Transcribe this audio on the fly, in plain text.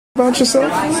about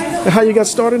yourself and how you got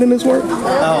started in this work?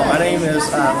 Oh, my name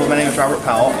is Robert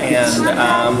Powell, and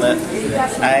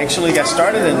I actually got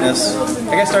started in this.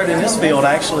 I got started in this field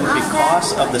actually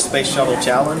because of the Space Shuttle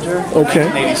Challenger, Okay.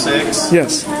 1986.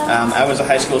 Yes. I was a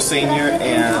high school senior,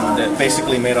 and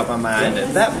basically made up my mind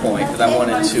at that point that I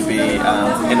wanted to be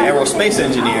an aerospace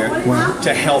engineer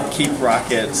to help keep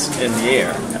rockets in the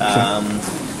air.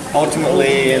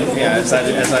 Ultimately, as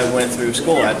I went through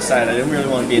school, I decided I didn't really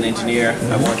want to be an engineer.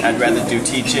 I'd rather do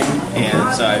teaching,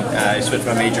 and so I switched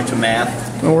my major to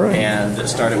math. All right. And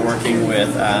started working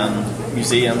with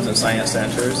museums and science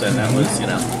centers, and that was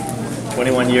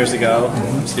 21 years ago.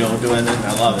 I'm still doing it, and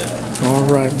I love it. All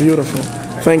right, beautiful.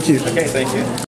 Thank you. Okay, thank you.